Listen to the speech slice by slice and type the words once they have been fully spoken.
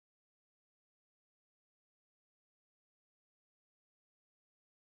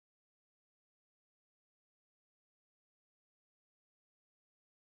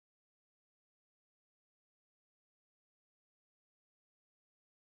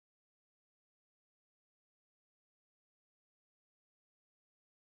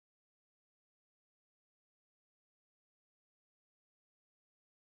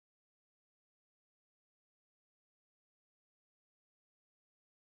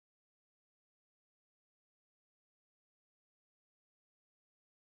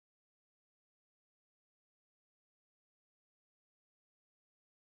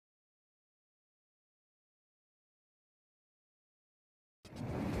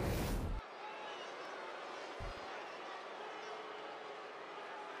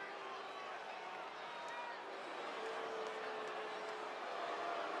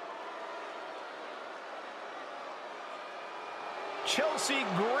Chelsea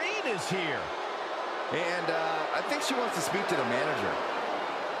Green is here. And I think she wants to speak to the manager.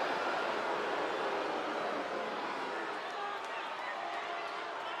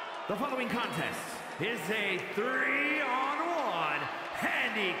 The following contest is a 3-on-1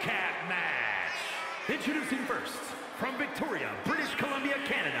 handicap match. Introducing first, from Victoria, British Columbia,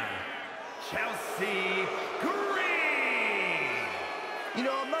 Canada, Chelsea Green. You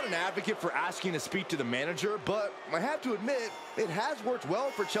know, I'm not an advocate for asking to speak to the manager, but I have to admit, it has worked well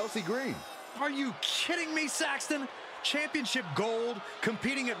for Chelsea Green. Are you kidding me, Saxton? Championship gold,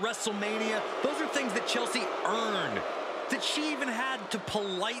 competing at WrestleMania, those are things that Chelsea earned. That she even had to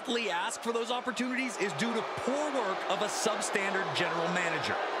politely ask for those opportunities is due to poor work of a substandard general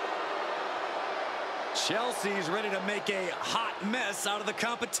manager. Chelsea's ready to make a hot mess out of the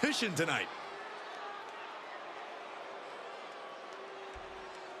competition tonight.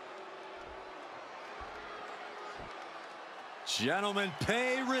 Gentlemen,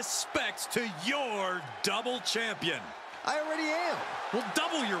 pay respects to your double champion. I already am. Well,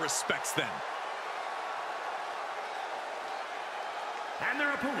 double your respects then. And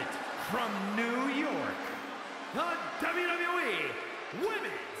their opponent from New York, the WWE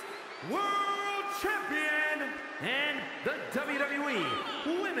Women's World Champion and the WWE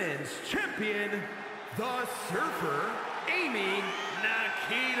Women's Champion, the Surfer, Amy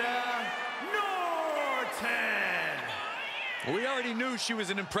Nikita Norton. We already knew she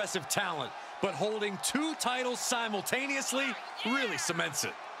was an impressive talent, but holding 2 titles simultaneously really cements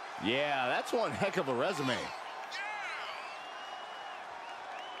it. Yeah, that's one heck of a resume.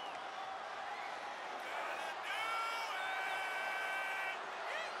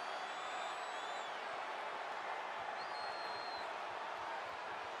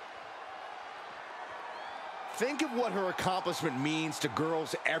 Think of what her accomplishment means to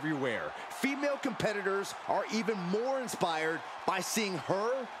girls everywhere. Female competitors are even more inspired by seeing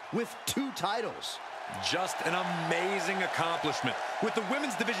her with 2 titles. Just an amazing accomplishment. With the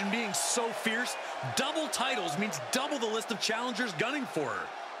women's division being so fierce, double titles means double the list of challengers gunning for her.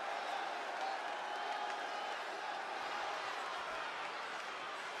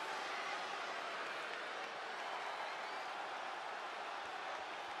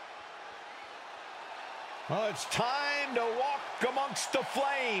 Well, it's time to walk amongst the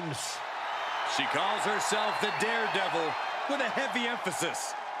flames. She calls herself the Daredevil with a heavy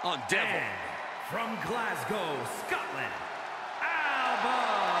emphasis on devil. And from Glasgow, Scotland,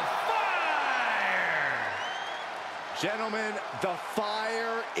 Alba Fire. Gentlemen, the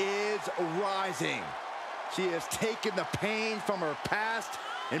fire is rising. She has taken the pain from her past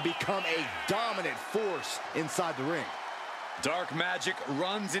and become a dominant force inside the ring. Dark magic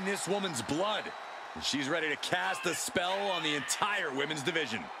runs in this woman's blood. She's ready to cast a spell on the entire women's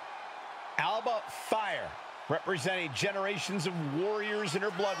division. Alba Fire, representing generations of warriors in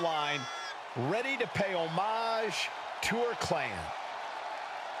her bloodline, ready to pay homage to her clan.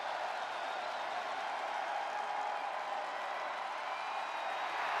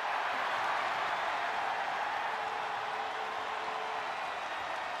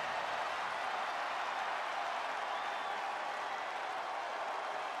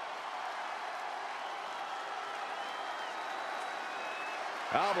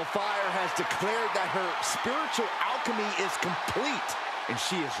 Alba Fire has declared that her spiritual alchemy is complete, and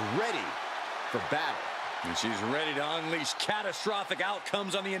she is ready for battle. And she's ready to unleash catastrophic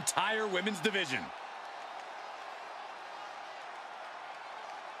outcomes on the entire women's division.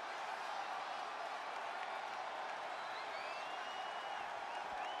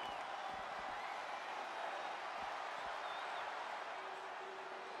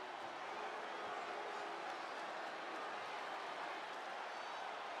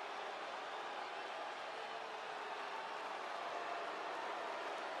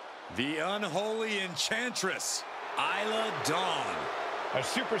 The unholy enchantress, Isla Dawn. A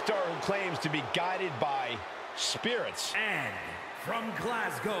superstar who claims to be guided by spirits. And from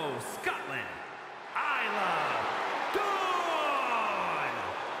Glasgow, Scotland, Isla Dawn.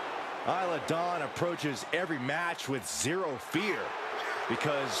 Isla Dawn approaches every match with zero fear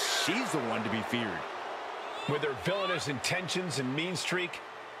because she's the one to be feared. With her villainous intentions and mean streak,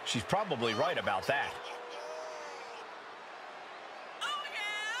 she's probably right about that.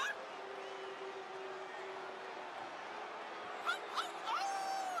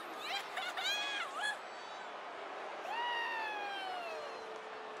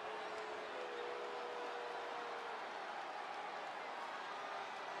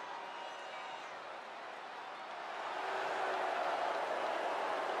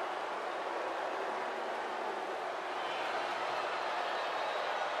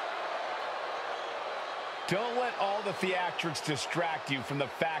 Don't let all the theatrics distract you from the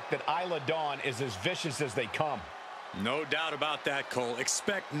fact that Isla Dawn is as vicious as they come. No doubt about that, Cole.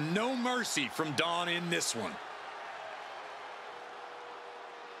 Expect no mercy from Dawn in this one.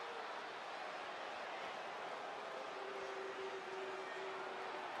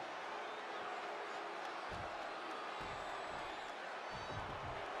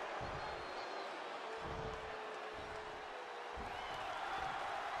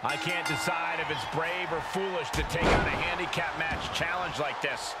 I can't decide if it's brave or foolish to take on a handicap match challenge like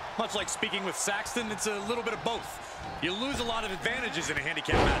this. Much like speaking with Saxton, it's a little bit of both. You lose a lot of advantages in a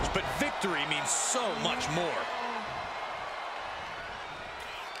handicap match, but victory means so much more.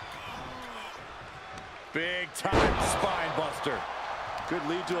 Big time spine buster. Could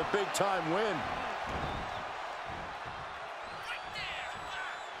lead to a big time win.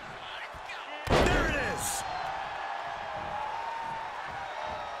 There it is.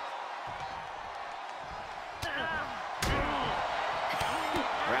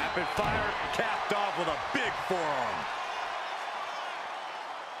 Rapid fire capped off with a big forearm.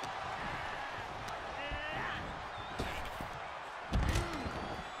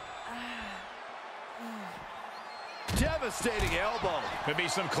 Devastating elbow. Could be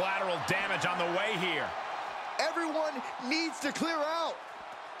some collateral damage on the way here. Everyone needs to clear out,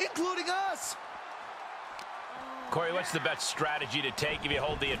 including us. Corey, what's the best strategy to take if you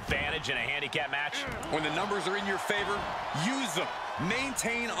hold the advantage in a handicap match? When the numbers are in your favor, use them.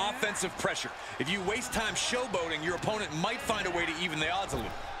 Maintain offensive pressure. If you waste time showboating, your opponent might find a way to even the odds a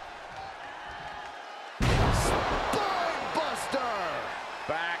little. Spine buster.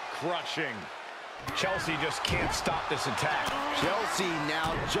 Back crushing. Chelsea just can't stop this attack. Chelsea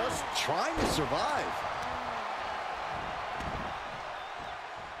now just trying to survive.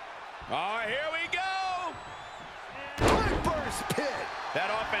 Oh, here we go. Burst pit. That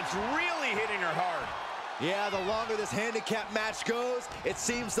offense really hitting her hard. Yeah, the longer this handicap match goes, it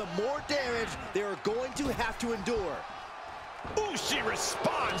seems the more damage they are going to have to endure. Ooh, she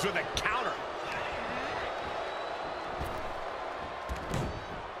responds with a counter.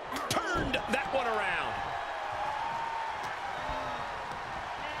 Turned that one around.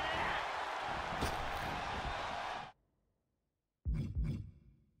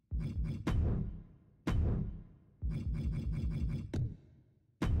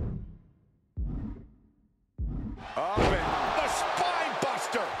 Up and the spine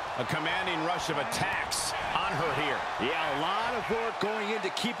buster. A commanding rush of attacks on her here. Yeah, a lot of work going into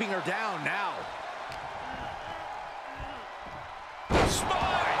keeping her down now.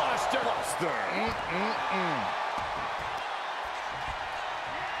 Spine buster.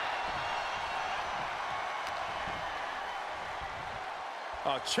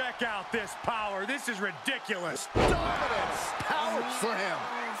 Oh, check out this power. This is ridiculous. Dominance. Power slam.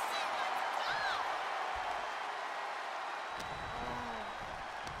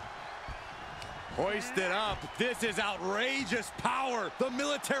 Hoisted up. This is outrageous power. The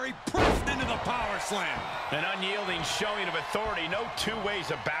military pressed into the power slam. An unyielding showing of authority. No two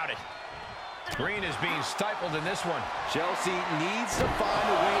ways about it. Green is being stifled in this one. Chelsea needs to find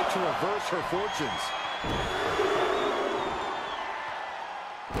a way to reverse her fortunes.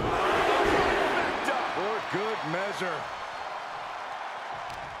 For good measure.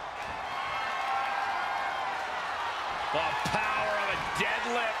 The power of a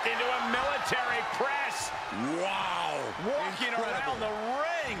deadlift into a military press. Wow. Walking Incredible. around the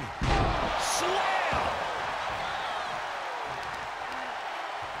ring. Slam.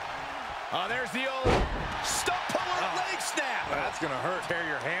 Oh, there's the old stump puller leg snap. That's going to hurt. Tear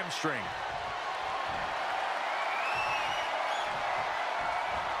your hamstring.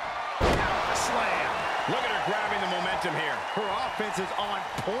 Slam. Look at her grabbing the momentum here. Her offense is on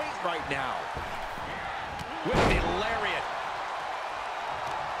point right now. With the lariat.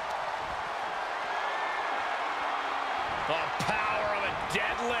 The power of a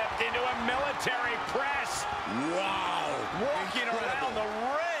deadlift into a military press. Wow. Walking around the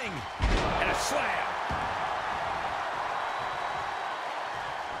ring. And a slam.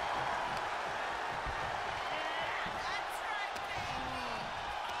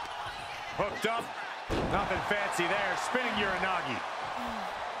 Hooked up. Nothing fancy there. Spinning Uranagi.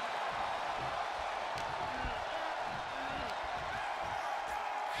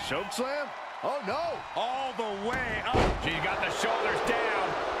 Choke slam? Oh, no. All the way up. She's got the shoulders down,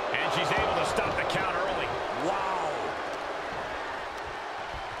 and she's able to stop the count early. Wow.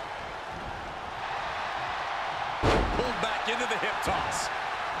 Pulled back into the hip toss.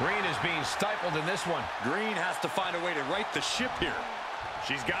 Green is being stifled in this one. Green has to find a way to right the ship here.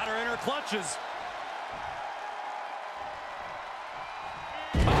 She's got her in her clutches.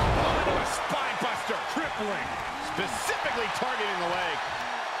 Oh, a spine buster. Triple grappling. Specifically targeting the leg.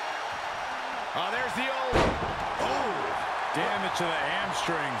 Oh, there's the old. Oh, damage to the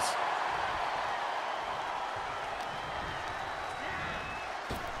hamstrings.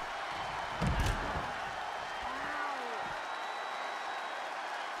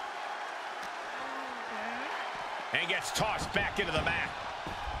 And gets tossed back into the mat.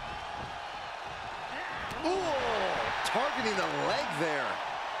 Ooh, targeting the leg there.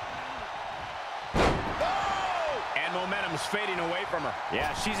 Oh! And momentum's fading away from her.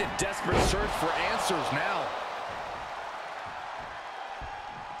 Yeah, she's in desperate search for answers now.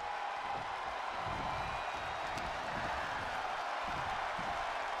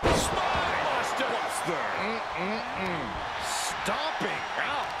 Buster. Stomping.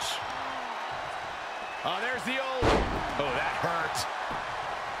 Ouch. Oh, there's the old. Oh, that hurt.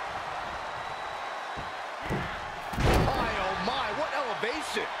 My, oh my, what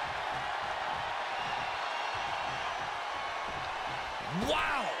elevation.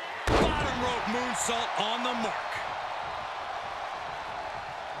 Wow! Bottom rope moonsault on the mark.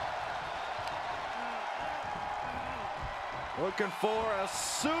 Looking for a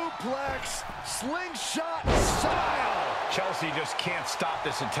suplex, slingshot style. Chelsea just can't stop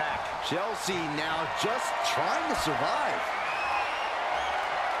this attack. Chelsea now just trying to survive.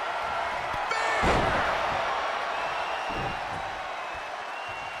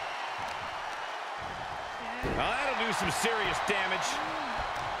 Now that'll do some serious damage.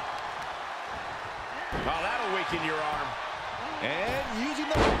 Oh, that'll weaken your arm. And using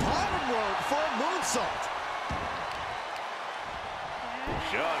the bottom rope for a moonsault.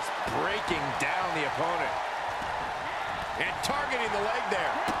 Just breaking down the opponent. And targeting the leg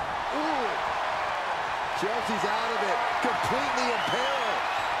there. Ooh. Chelsea's out of it. Completely impaled.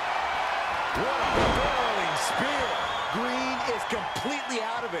 What a whirling spear. Green is completely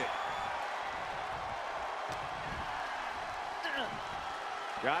out of it.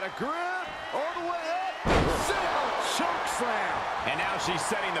 Got a grip. All the way up. Sit-out choke slam. And now she's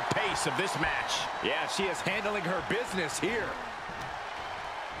setting the pace of this match. Yeah, she is handling her business here.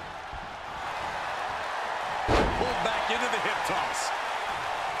 Pulled back into the hip toss.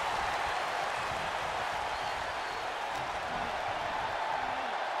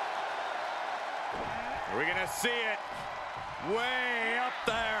 Are we gonna see it? Way up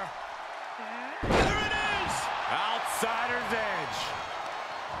there. There it is! Outsider's edge.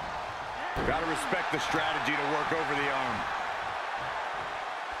 Gotta respect the strategy to work over the arm.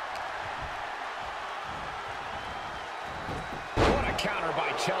 What a counter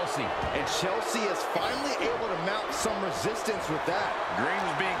by Chelsea. And Chelsea is finally able to mount some resistance with that. Green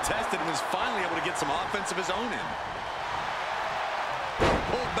was being tested and was finally able to get some offense of his own in.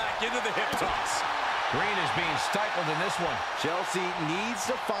 Pulled back into the hip toss. Green is being stifled in this one. Chelsea needs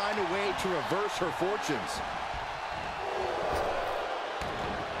to find a way to reverse her fortunes.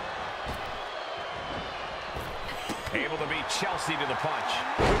 Able to beat Chelsea to the punch.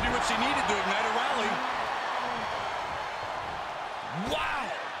 Could do what she needed to ignite a rally. Wow!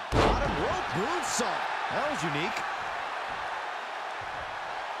 Bottom rope moonsault. That was unique.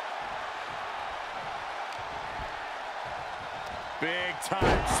 Big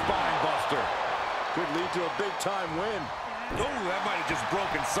time spine buster. Could lead to a big time win. Oh, that might have just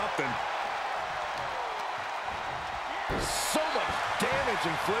broken something. So much damage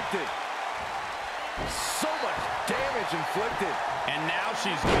inflicted. So much damage inflicted. And now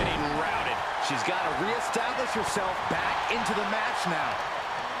she's getting routed. She's got to reestablish herself back into the match now.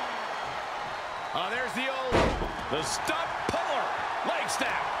 Oh, there's the stump puller. Leg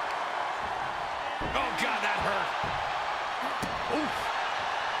snap. Oh, God, that hurt. Oof.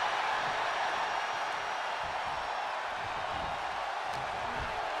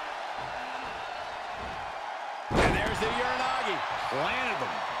 And there's the Uranagi. Landed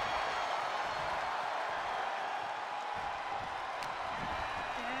them.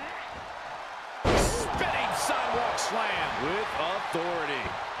 Spinning sidewalk slam. With authority.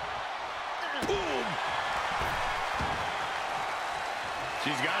 Boom.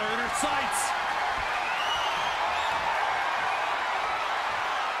 She's got her in her sights.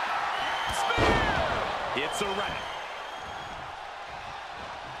 Spear. It's a wrap.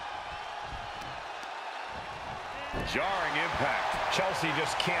 Jarring impact. Chelsea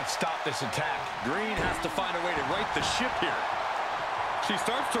just can't stop this attack. Green has to find a way to right the ship here. She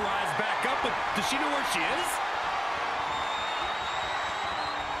starts to rise back up, but does she know where she is?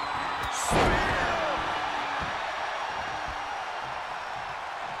 Spear!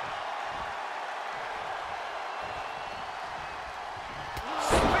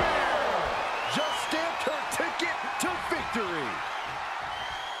 Just stamped her ticket to victory.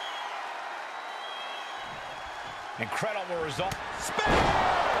 Incredible result. Spin!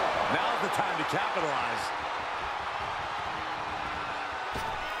 Now's the time to capitalize.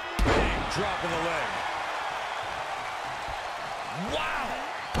 Big drop in the leg. Wow!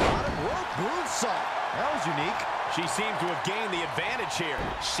 Bottom rope moonsault. That was unique. She seemed to have gained the advantage here.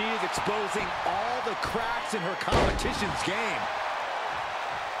 She is exposing all the cracks in her competition's game.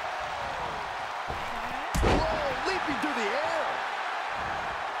 Whoa, leaping through the air.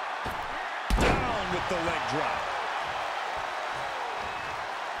 Down with the leg drop.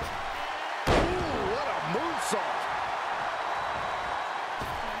 Ooh, what a moonsault.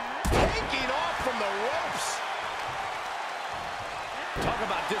 Taking off from the ropes. Talk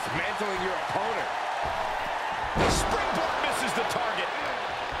about dismantling your opponent. Springboard misses the target.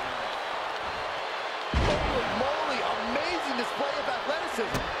 Holy moly, amazing display of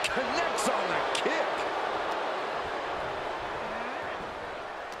athleticism. Connects on the kick.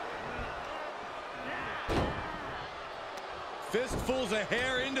 Fistfuls of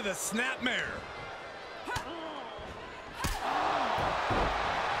hair into the snapmare.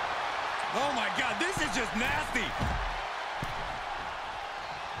 Oh my God, this is just nasty.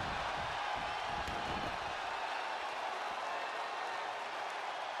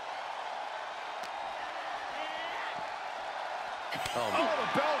 Oh,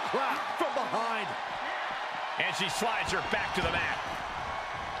 the bell clap from behind. And she slides her back to the mat.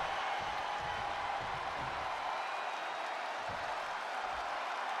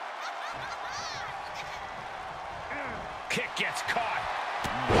 Kick gets caught.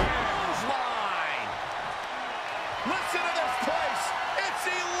 Bloodline. Listen to this place. It's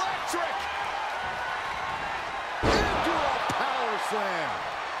electric. Into a power slam.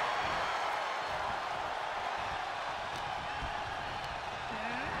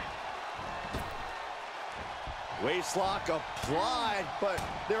 Waistlock applied, but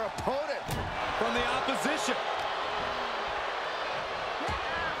their opponent From the opposition.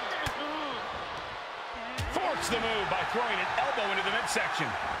 Force the move by throwing an elbow into the midsection.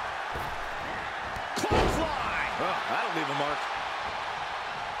 clothesline. Oh, that'll leave a mark.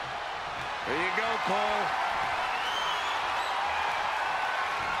 There you go, Cole.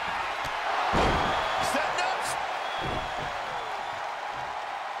 Setting up.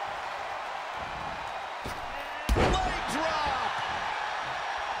 Leg drop.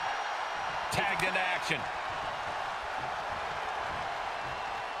 Tagged into action.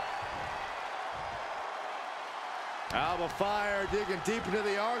 Alba Fire digging deep into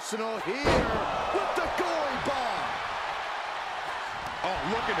the arsenal here with the goalie bomb. Oh,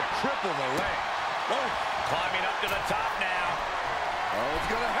 looking to cripple the leg. Oh, climbing up to the top now. Oh, it's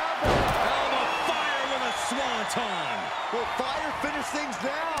gonna happen. Alba Fire with a swanton. Will Fire finish things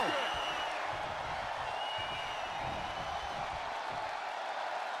now?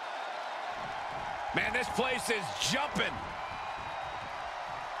 Man, this place is jumping.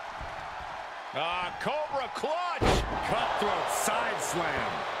 Cobra clutch. Cutthroat side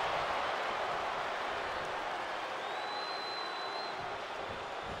slam.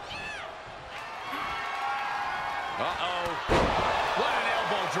 Uh-oh. What an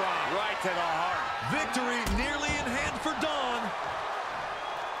elbow drop. Right to the heart. Victory nearly in hand for Dawn.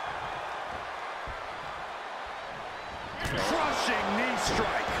 Crushing knee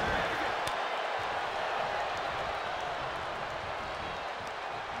strike.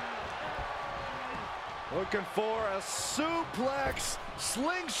 Looking for a suplex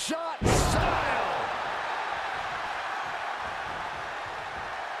slingshot style.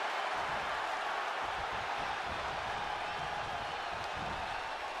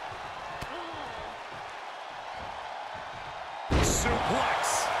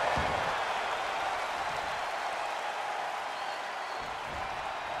 Suplex.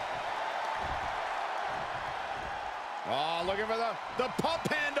 Oh, looking for the pump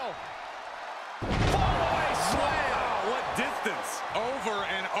handle. Wow, what distance. Over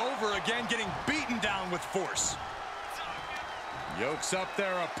and over again, getting beaten down with force. Yokes up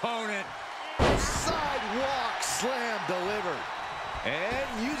their opponent. Sidewalk slam delivered.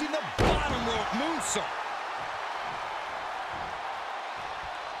 And using the bottom rope moonsault.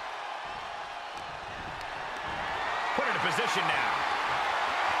 Put into position now.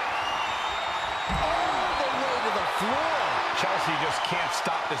 All the way to the floor. Chelsea just can't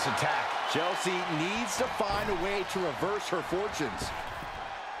stop this attack. Chelsea needs to find a way to reverse her fortunes.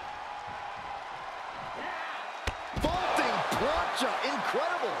 Vaulting plancha,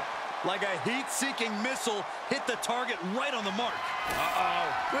 incredible. Like a heat-seeking missile, hit the target right on the mark. Uh-oh.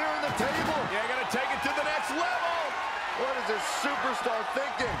 Clearing the table. Yeah, gotta take it to the next level. What is this superstar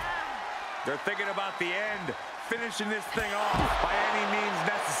thinking? They're thinking about the end, finishing this thing off by any means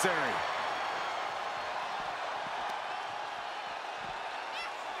necessary.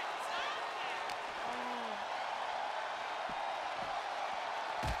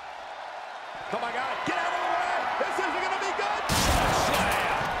 Oh, my God. Get out of the way. This isn't going to be good.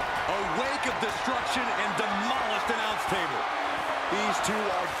 Slam. A wake of destruction and demolished announce table. These two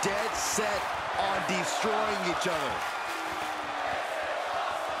are dead set on destroying each other.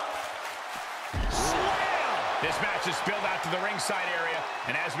 Slam! This match is spilled out to the ringside area,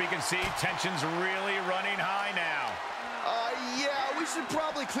 and as we can see, tension's really running high now. Yeah, we should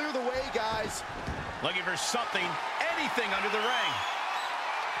probably clear the way, guys. Looking for something, anything under the ring.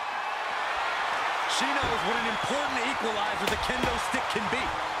 She knows what an important equalizer the kendo stick can be.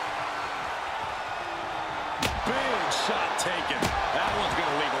 Big shot taken. That one's going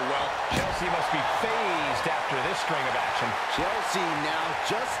to leave her well. Chelsea must be phased after this string of action. Chelsea now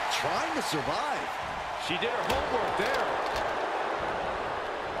just trying to survive. She did her homework there.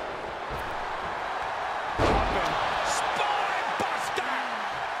 Spine buster!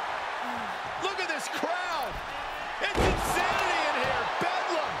 Look at this crowd. It's insanity in here.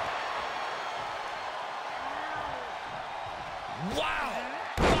 Bedlam. Wow!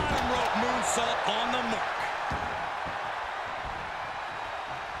 Bottom rope moonsault on the mark.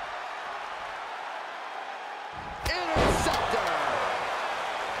 Interceptor.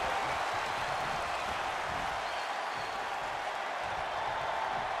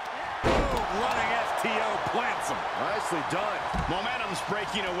 Running STO plants him. Nicely done. Momentum's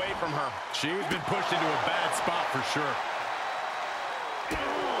breaking away from her. She's been pushed into a bad spot for sure.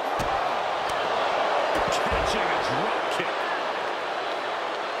 Catching a drop kick.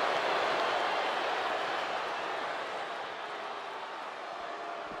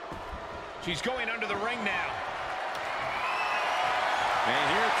 She's going under the ring now. And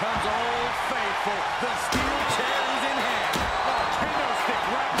here comes Old Faithful. The steel chair is in hand. Oh, kendo stick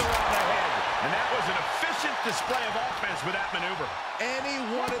wrapped around the head. And that was an efficient display of offense with that maneuver. Any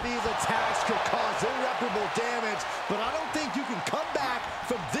one of these attacks could cause irreparable damage, but I don't think you can come back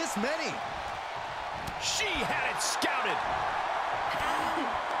from this many. She had it scouted.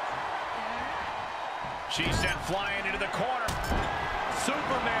 She's sent flying into the corner.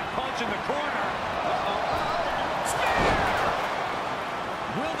 Superman punch in the corner.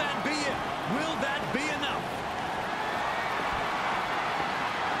 Will that be it? Will that be enough?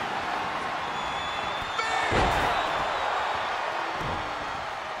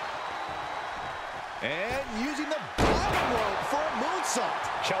 And using the bottom rope for a moonsault.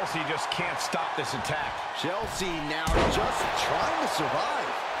 Chelsea just can't stop this attack. Chelsea now just trying to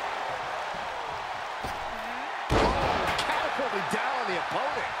survive. Oh, catapulted down on the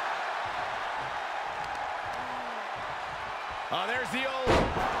opponent. Oh, there's the old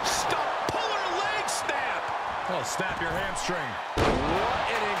stump puller leg snap. Oh, snap your hamstring.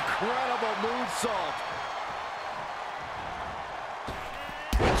 What an incredible moonsault.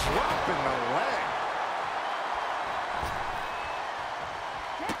 Dropping the leg.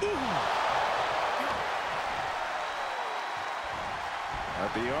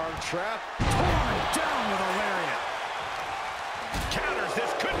 At the arm trap. Torn down with a lariat. Counters,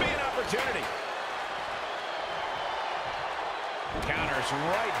 this could be an opportunity. Counters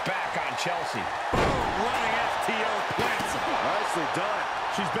right back on Chelsea. Running STO plants him. Nicely done.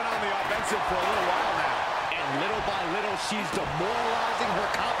 She's been on the offensive for a little while now. And little by little, she's demoralizing her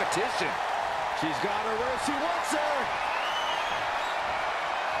competition. She's got her where she wants her.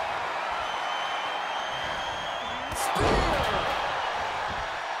 Spear!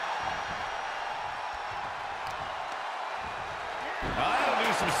 That'll do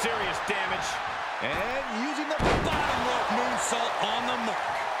some serious damage. And using the Bottom rope moonsault on the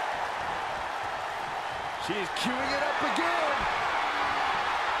mark. She's queuing it up again.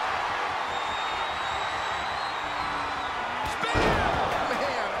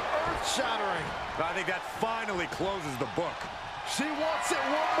 Man, earth-shattering. I think that finally closes the book. She wants it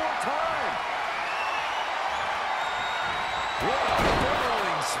one more time. What a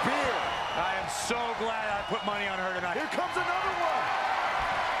barreling spear. I am so glad I put money on her tonight. Here comes another one.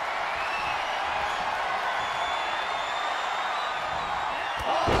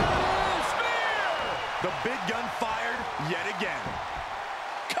 Oh, spear! The big gun fired yet again.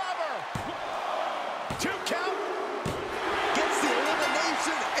 Cover. 2 count. Gets the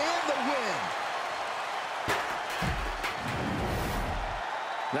elimination and the win.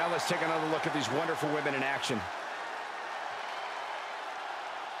 Now let's take another look at these wonderful women in action.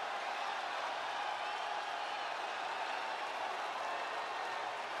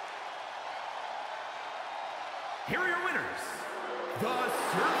 Here are your winners. The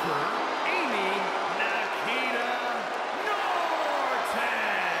Surfer, Amy Nikita Norton.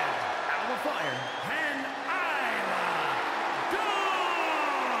 Alba Fire, and Isla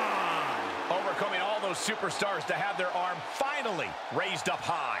Dawn. Overcoming all those superstars to have their arm finally raised up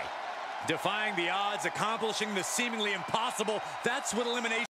high. Defying the odds, accomplishing the seemingly impossible. That's what elimination